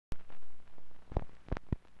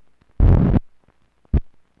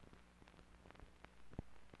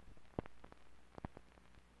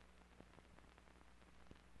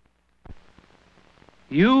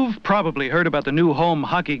You've probably heard about the new home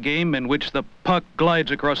hockey game in which the puck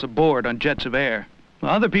glides across a board on jets of air.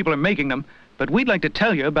 Well, other people are making them, but we'd like to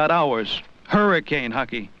tell you about ours, hurricane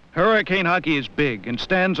hockey. Hurricane hockey is big and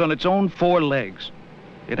stands on its own 4 legs.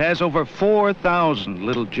 It has over 4,000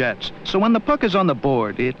 little jets, so when the puck is on the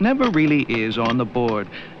board, it never really is on the board.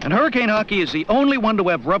 And hurricane hockey is the only one to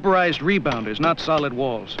have rubberized rebounders, not solid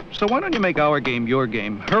walls. So why don't you make our game your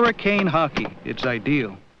game? Hurricane hockey. It's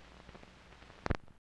ideal.